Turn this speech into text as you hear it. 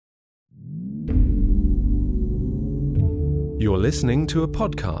You're listening to a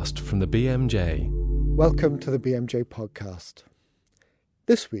podcast from the BMJ. Welcome to the BMJ podcast.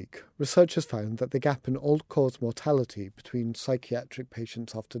 This week, researchers found that the gap in all-cause mortality between psychiatric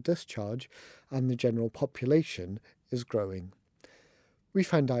patients after discharge and the general population is growing. We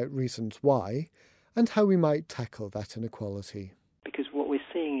found out reasons why and how we might tackle that inequality. Because what we're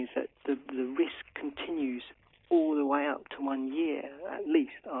seeing is that the risk continues all the way up to 1 year, at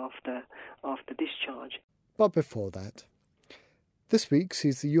least, after discharge. But before that, this week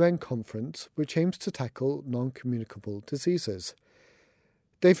sees the UN conference which aims to tackle non-communicable diseases.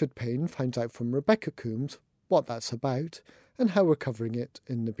 David Payne finds out from Rebecca Coombes what that's about and how we're covering it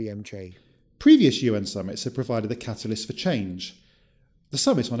in the BMJ. Previous UN summits have provided the catalyst for change. The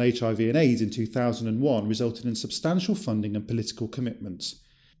summit on HIV and AIDS in 2001 resulted in substantial funding and political commitments.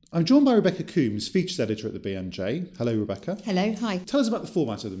 I'm joined by Rebecca Coombes, features editor at the BMJ. Hello, Rebecca. Hello, hi. Tell us about the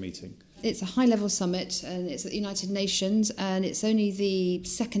format of the meeting. It's a high-level summit and it's at the United Nations, and it's only the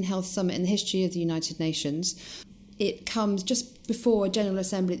second health summit in the history of the United Nations. It comes just before a General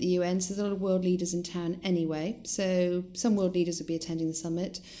Assembly at the UN, so there's a lot of world leaders in town anyway. So some world leaders will be attending the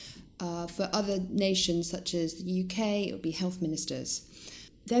summit. For other nations such as the UK, it will be health ministers.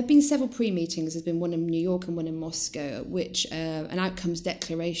 There have been several pre-meetings. There's been one in New York and one in Moscow, at which an outcomes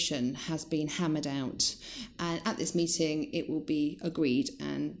declaration has been hammered out. And at this meeting, it will be agreed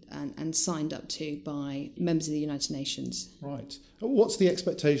and signed up to by members of the United Nations. Right. What's the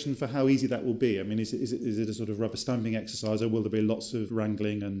expectation for how easy that will be? I mean, is it a sort of rubber stamping exercise, or will there be lots of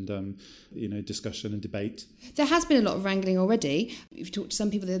wrangling and discussion and debate? There has been a lot of wrangling already. If you talk to some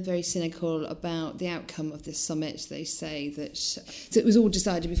people, they're very cynical about the outcome of this summit. They say that it was all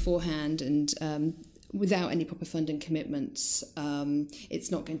decided beforehand and without any proper funding commitments,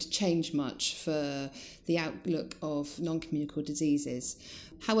 it's not going to change much for the outlook of non-communicable diseases.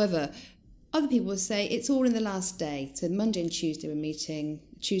 However, other people will say it's all in the last day. So Monday and Tuesday we're meeting.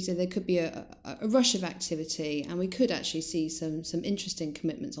 Tuesday there could be a rush of activity, and we could actually see some interesting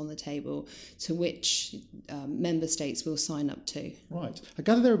commitments on the table to which member states will sign up to. Right. I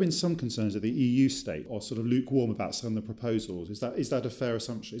gather there have been some concerns that the EU state are sort of lukewarm about some of the proposals. Is that a fair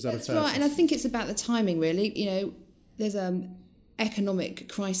assumption? That's right, and I think it's about the timing really. There's economic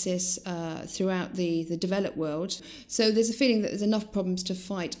crisis throughout the developed world. So there's a feeling that there's enough problems to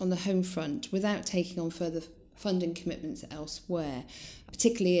fight on the home front without taking on further funding commitments elsewhere,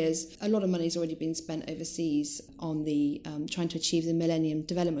 particularly as a lot of money has already been spent overseas on the trying to achieve the Millennium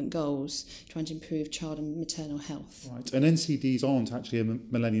Development Goals, trying to improve child and maternal health. Right, and NCDs aren't actually a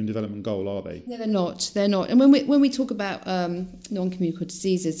Millennium Development Goal, are they? No, they're not. They're not. And when we talk about non-communicable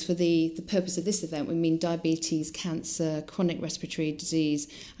diseases, for the purpose of this event, we mean diabetes, cancer, chronic respiratory disease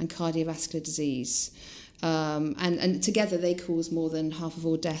and cardiovascular disease. And together they cause more than half of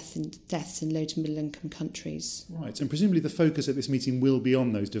all deaths in low to middle income countries. Right, and presumably the focus at this meeting will be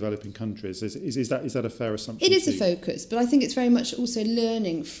on those developing countries. Is that a fair assumption? It is a focus, but I think it's very much also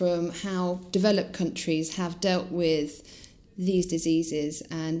learning from how developed countries have dealt with these diseases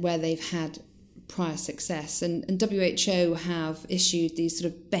and where they've had prior success. And WHO have issued these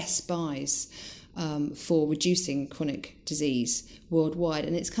sort of best buys for reducing chronic disease worldwide,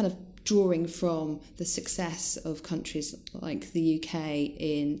 and it's kind of drawing from the success of countries like the UK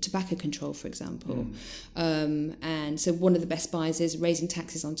in tobacco control, for example. And so one of the best buys is raising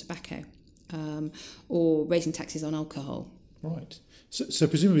taxes on tobacco or raising taxes on alcohol. Right. So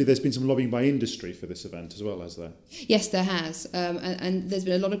presumably there's been some lobbying by industry for this event as well, has there? Yes, there has, and there's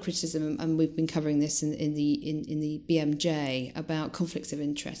been a lot of criticism, and we've been covering this in the BMJ about conflicts of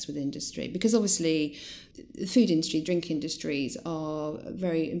interest with industry, because obviously the food industry, drink industries are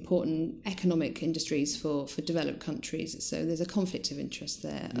very important economic industries for developed countries. So there's a conflict of interest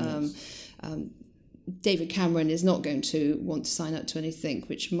there. Yes. David Cameron is not going to want to sign up to anything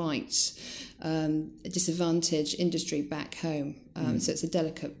which might disadvantage industry back home. So it's a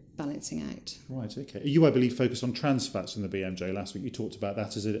delicate balancing act. Right, okay. You, I believe, focused on trans fats in the BMJ last week. You talked about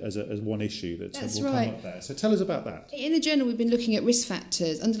that as one issue that will come up there. So tell us about that. In the journal, we've been looking at risk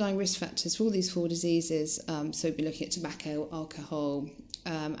factors, underlying risk factors for all these four diseases. So we've been looking at tobacco, alcohol,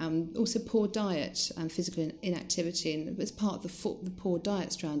 and also poor diet and physical inactivity. And as part of the poor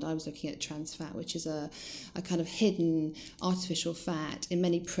diet strand, I was looking at trans fat, which is a kind of hidden artificial fat in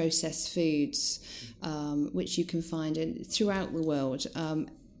many processed foods, which you can find throughout the world.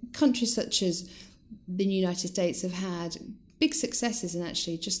 Countries such as the United States have had big successes in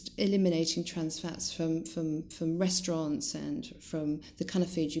actually just eliminating trans fats from restaurants and from the kind of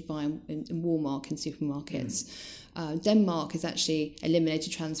food you buy in Walmart and supermarkets. Denmark has actually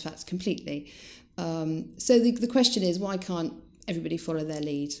eliminated trans fats completely. So the question is, why can't everybody follow their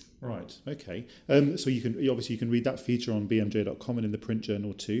lead. Right. Okay. So you can read that feature on bmj.com and in the print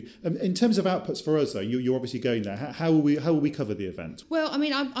journal too. In terms of outputs for us, though, you're obviously going there. How will we cover the event? Well, I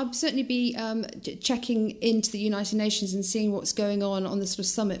mean, I'll certainly be checking into the United Nations and seeing what's going on the sort of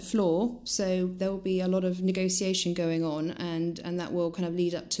summit floor. So there will be a lot of negotiation going on, and that will kind of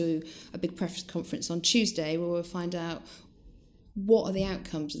lead up to a big press conference on Tuesday, where we'll find out what are the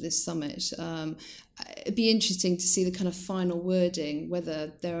outcomes of this summit. It'd be interesting to see the kind of final wording,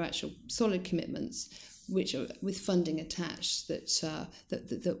 whether there are actual solid commitments which are with funding attached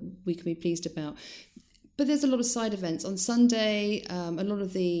that we can be pleased about. But there's a lot of side events. On Sunday, a lot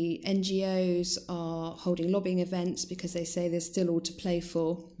of the NGOs are holding lobbying events because they say there's still all to play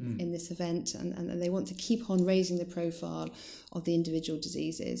for in this event, and they want to keep on raising the profile of the individual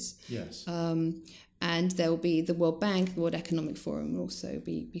diseases. Yes. And there will be the World Bank, the World Economic Forum will also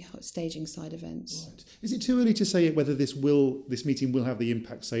be staging side events. Right. Is it too early to say whether this meeting will have the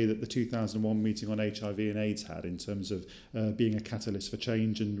impact, say, that the 2001 meeting on HIV and AIDS had, in terms of being a catalyst for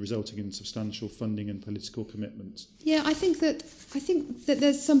change and resulting in substantial funding and political commitments? Yeah, I think that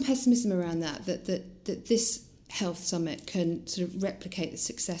there's some pessimism around that this health summit can sort of replicate the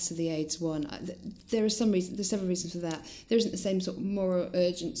success of the AIDS one. There's several reasons for that. There isn't the same sort of moral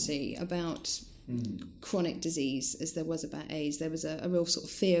urgency about chronic disease as there was about AIDS. There was a real sort of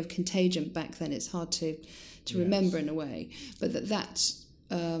fear of contagion back then. It's hard to remember in a way, but that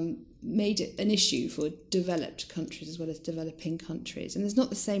made it an issue for developed countries as well as developing countries. And there's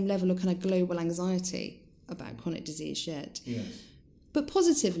not the same level of kind of global anxiety about chronic disease yet. Yes. But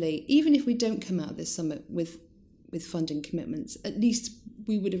positively, even if we don't come out of this summit with funding commitments, at least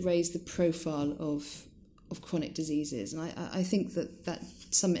we would have raised the profile of chronic diseases. And I think that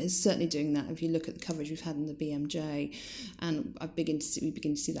summit is certainly doing that. If you look at the coverage we've had in the BMJ, and we begin to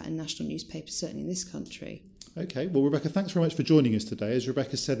see that in national newspapers, certainly in this country. Okay, well, Rebecca, thanks very much for joining us today. As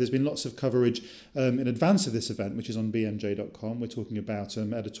Rebecca said, there's been lots of coverage in advance of this event, which is on bmj.com. We're talking about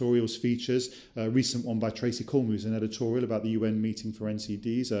editorials, features, a recent one by Tracy Coombes, an editorial about the UN meeting for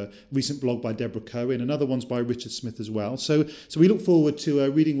NCDs, a recent blog by Deborah Cohen, and other ones by Richard Smith as well. So we look forward to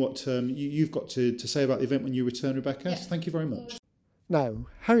reading what you've got to say about the event when you return, Rebecca. Yeah. So thank you very much. Now,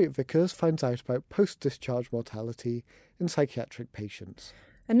 Harriet Vickers finds out about post-discharge mortality in psychiatric patients.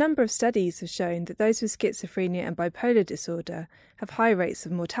 A number of studies have shown that those with schizophrenia and bipolar disorder have high rates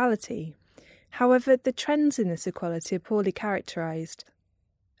of mortality. However, the trends in this equality are poorly characterised.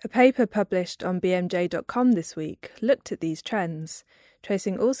 A paper published on bmj.com this week looked at these trends,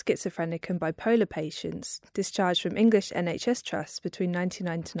 tracing all schizophrenic and bipolar patients discharged from English NHS trusts between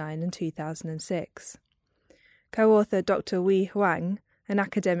 1999 and 2006. Co-author Dr. Hoang, an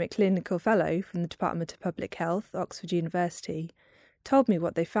academic clinical fellow from the Department of Public Health, Oxford University, told me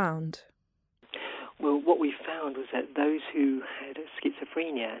what they found. Well, what we found was that those who had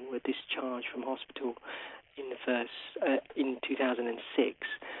schizophrenia and were discharged from hospital in 2006,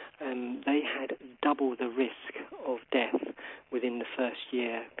 they had double the risk of death within the first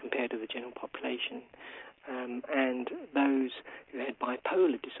year compared to the general population. And those who had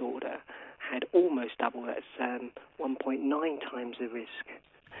bipolar disorder had almost double, that's 1.9 times the risk.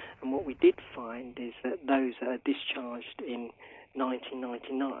 And what we did find is that those that are discharged in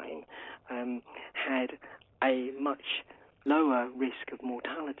 1999 had a much lower risk of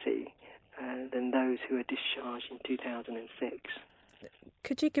mortality than those who are discharged in 2006.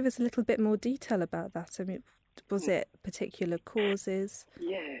 Could you give us a little bit more detail about that? I mean, was it particular causes?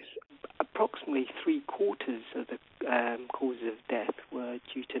 Yes. Approximately 3/4 of the causes of death were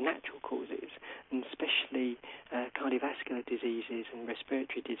due to natural causes, and especially cardiovascular diseases and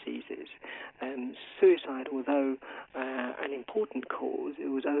respiratory diseases. Suicide, although an important cause, it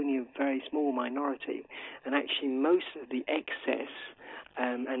was only a very small minority, and actually most of the excess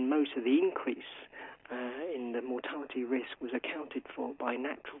and most of the increase in the mortality risk was accounted for by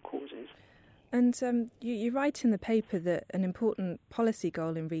natural causes. And you write in the paper that an important policy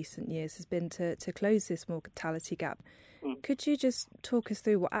goal in recent years has been to close this mortality gap. Could you just talk us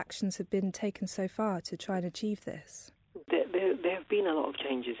through what actions have been taken so far to try and achieve this? There have been a lot of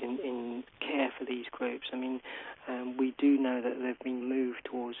changes in care for these groups. I mean, we do know that there have been moved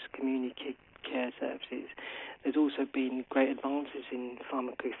towards community care services. There's also been great advances in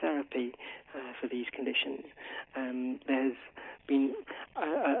pharmacotherapy for these conditions. There's been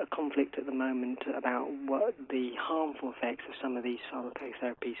a conflict at the moment about what the harmful effects of some of these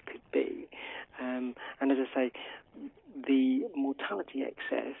pharmacotherapies could be. And as I say, the mortality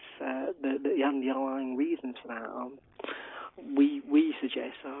excess, the underlying reasons for that are, we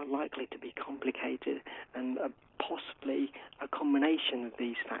suggest, are likely to be complicated and possibly a combination of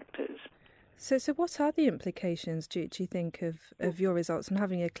these factors. So what are the implications, do you think, of your results and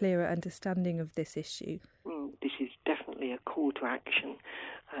having a clearer understanding of this issue? This is definitely a call to action.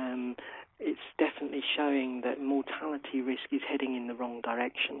 It's definitely showing that mortality risk is heading in the wrong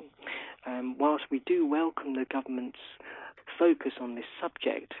direction. Whilst we do welcome the government's focus on this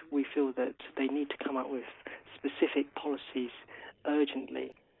subject, we feel that they need to come up with specific policies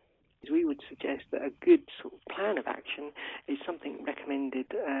urgently. We would suggest that a good sort of plan of action is something recommended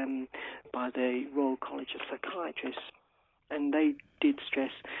by the Royal College of Psychiatrists, and they did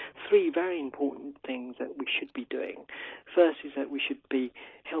stress three very important things that we should be doing. First is that we should be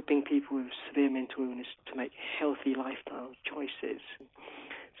helping people with severe mental illness to make healthy lifestyle choices.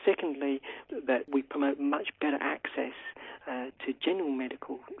 Secondly, that we promote much better access to general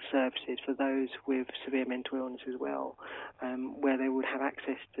medical services for those with severe mental illness as well, where they would have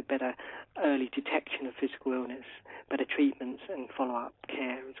access to better early detection of physical illness, better treatments and follow-up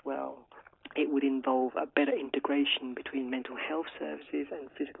care as well. It would involve a better integration between mental health services and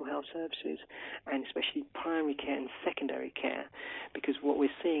physical health services, and especially primary care and secondary care, because what we're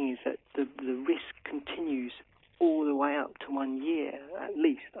seeing is that the risk continues all the way up to 1 year, at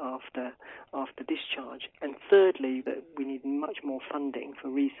least, after discharge. And thirdly, that we need much more funding for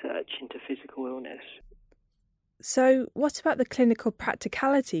research into physical illness. So what about the clinical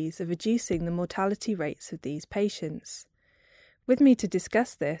practicalities of reducing the mortality rates of these patients? With me to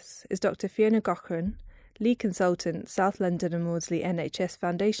discuss this is Dr. Fiona Gaughran, Lead Consultant, South London and Maudsley NHS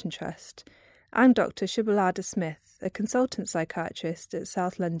Foundation Trust, and Dr. Shubulade Smith, a Consultant Psychiatrist at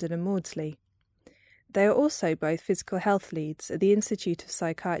South London and Maudsley. They are also both physical health leads at the Institute of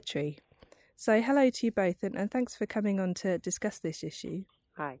Psychiatry. So hello to you both, and thanks for coming on to discuss this issue.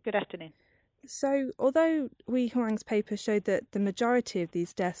 Hi, good afternoon. So although Hoang's paper showed that the majority of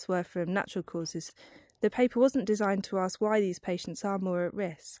these deaths were from natural causes, the paper wasn't designed to ask why these patients are more at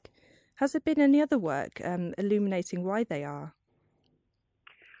risk. Has there been any other work illuminating why they are?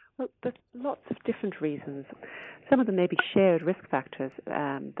 Well, there's lots of different reasons. Some of them may be shared risk factors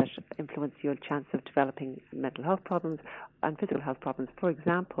that influence your chance of developing mental health problems and physical health problems. For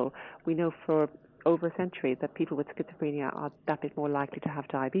example, we know for over a century that people with schizophrenia are that bit more likely to have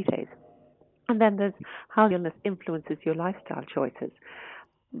diabetes. And then there's how the illness influences your lifestyle choices.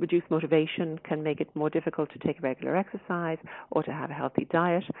 Reduced motivation can make it more difficult to take regular exercise or to have a healthy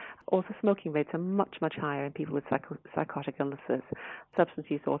diet. Also, smoking rates are much, much higher in people with psychotic illnesses. Substance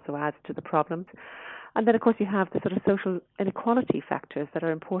use also adds to the problems. And then, of course, you have the sort of social inequality factors that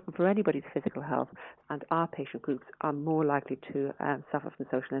are important for anybody's physical health, and our patient groups are more likely to suffer from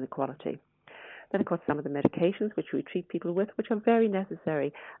social inequality. Then, of course, some of the medications which we treat people with, which are very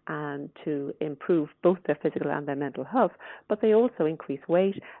necessary to improve both their physical and their mental health, but they also increase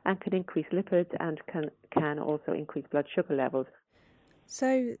weight and can increase lipids and can also increase blood sugar levels.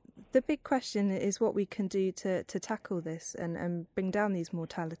 So the big question is what we can do to tackle this and bring down these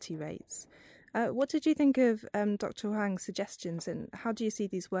mortality rates. What did you think of Dr. Hoang's suggestions, and how do you see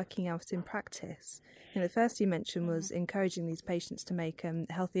these working out in practice? The first you mentioned was encouraging these patients to make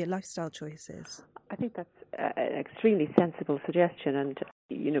healthier lifestyle choices. I think that's an extremely sensible suggestion, and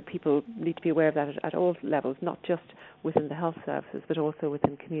people need to be aware of that at all levels, not just within the health services, but also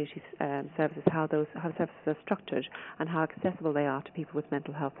within community services, how services are structured and how accessible they are to people with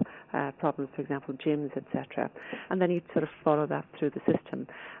mental health problems, for example, gyms, etc. And then you sort of follow that through the system.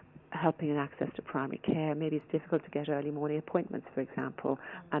 Helping in access to primary care. Maybe it's difficult to get early morning appointments, for example,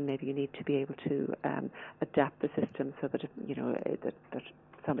 and maybe you need to be able to adapt the system so that that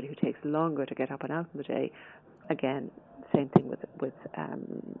somebody who takes longer to get up and out in the day, again, same thing with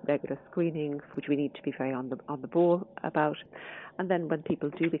regular screenings, which we need to be very on the ball about. And then when people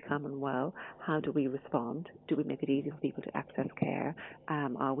do become unwell, how do we respond? Do we make it easy for people to access care?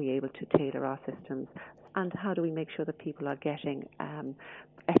 Are we able to tailor our systems? And how do we make sure that people are getting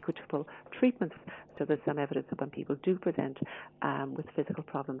equitable treatments? So there's some evidence that when people do present with physical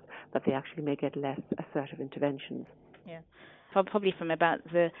problems, that they actually may get less assertive interventions. Yeah. Probably from about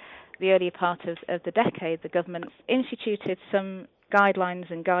the earlier part of the decade, the government instituted some guidelines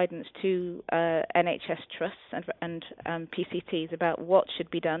and guidance to NHS trusts and PCTs about what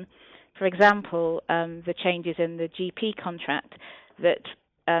should be done. For example, the changes in the GP contract that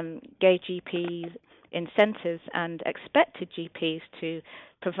gave GPs incentives and expected GPs to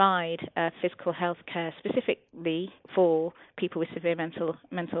provide physical health care specifically for people with severe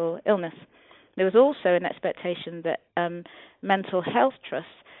mental illness. There was also an expectation that mental health trusts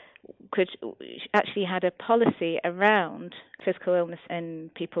actually had a policy around physical illness in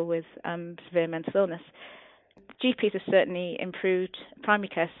people with severe mental illness. GPs have certainly improved, primary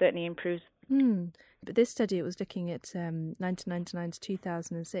care certainly improves But this study, it was looking at 1999 to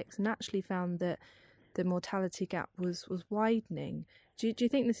 2006 and actually found that the mortality gap was widening. Do you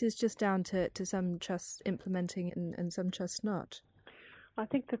think this is just down to some trusts implementing it and some trusts not? I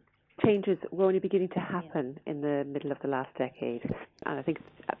think the changes were only beginning to happen in the middle of the last decade. And I think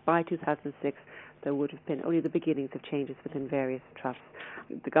by 2006, there would have been only the beginnings of changes within various trusts.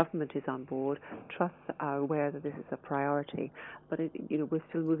 The government is on board. Trusts are aware that this is a priority, but we're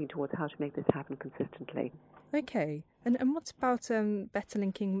still moving towards how to make this happen consistently. Okay. And what about better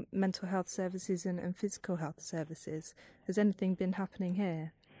linking mental health services and physical health services? Has anything been happening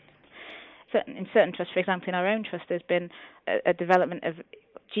here? In certain trusts, for example, in our own trust, there's been a development of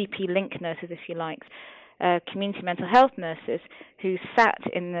GP link nurses, if you like, community mental health nurses who sat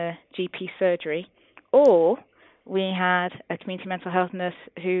in the GP surgery, or we had a community mental health nurse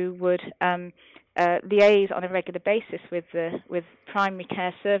who would liaise on a regular basis with primary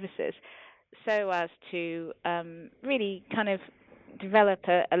care services, so as to really kind of develop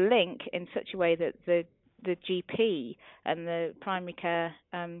a link in such a way that the GP and the primary care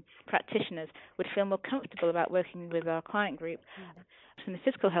practitioners would feel more comfortable about working with our client group. From the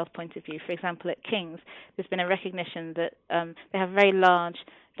physical health point of view, for example, at King's, there's been a recognition that they have a very large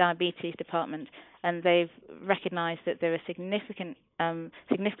diabetes department, and they've recognised that there are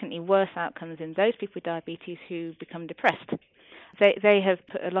significantly worse outcomes in those people with diabetes who become depressed. They have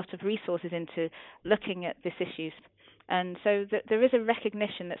put a lot of resources into looking at these issues. And so there is a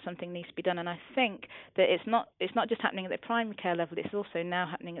recognition that something needs to be done, and I think that it's not just happening at the primary care level, it's also now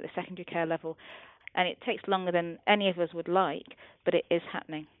happening at the secondary care level, and it takes longer than any of us would like, but it is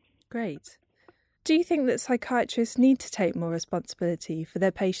happening. Great. Do you think that psychiatrists need to take more responsibility for their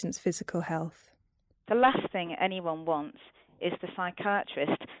patients' physical health? The last thing anyone wants is the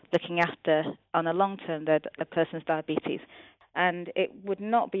psychiatrist looking after, on a long term, a person's diabetes. And it would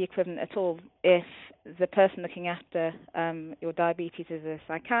not be equivalent at all if the person looking after your diabetes is a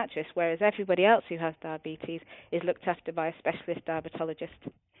psychiatrist, whereas everybody else who has diabetes is looked after by a specialist diabetologist.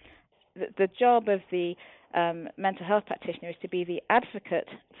 The job of the mental health practitioner is to be the advocate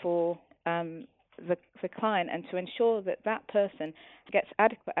for the client and to ensure that person gets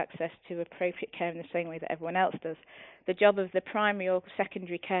adequate access to appropriate care in the same way that everyone else does. The job of the primary or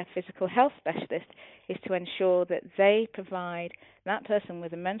secondary care physical health specialist is to ensure that they provide that person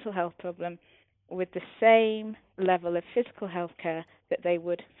with a mental health problem with the same level of physical health care that they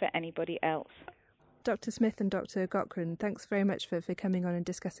would for anybody else. Dr. Smith and Dr. Gaughran, thanks very much for coming on and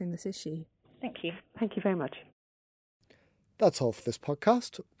discussing this issue. Thank you. Thank you very much. That's all for this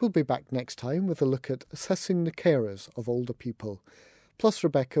podcast. We'll be back next time with a look at assessing the carers of older people. Plus,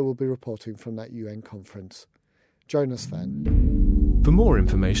 Rebecca will be reporting from that UN conference. Join us then. For more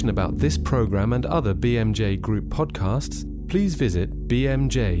information about this programme and other BMJ Group podcasts, please visit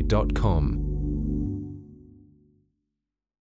bmj.com.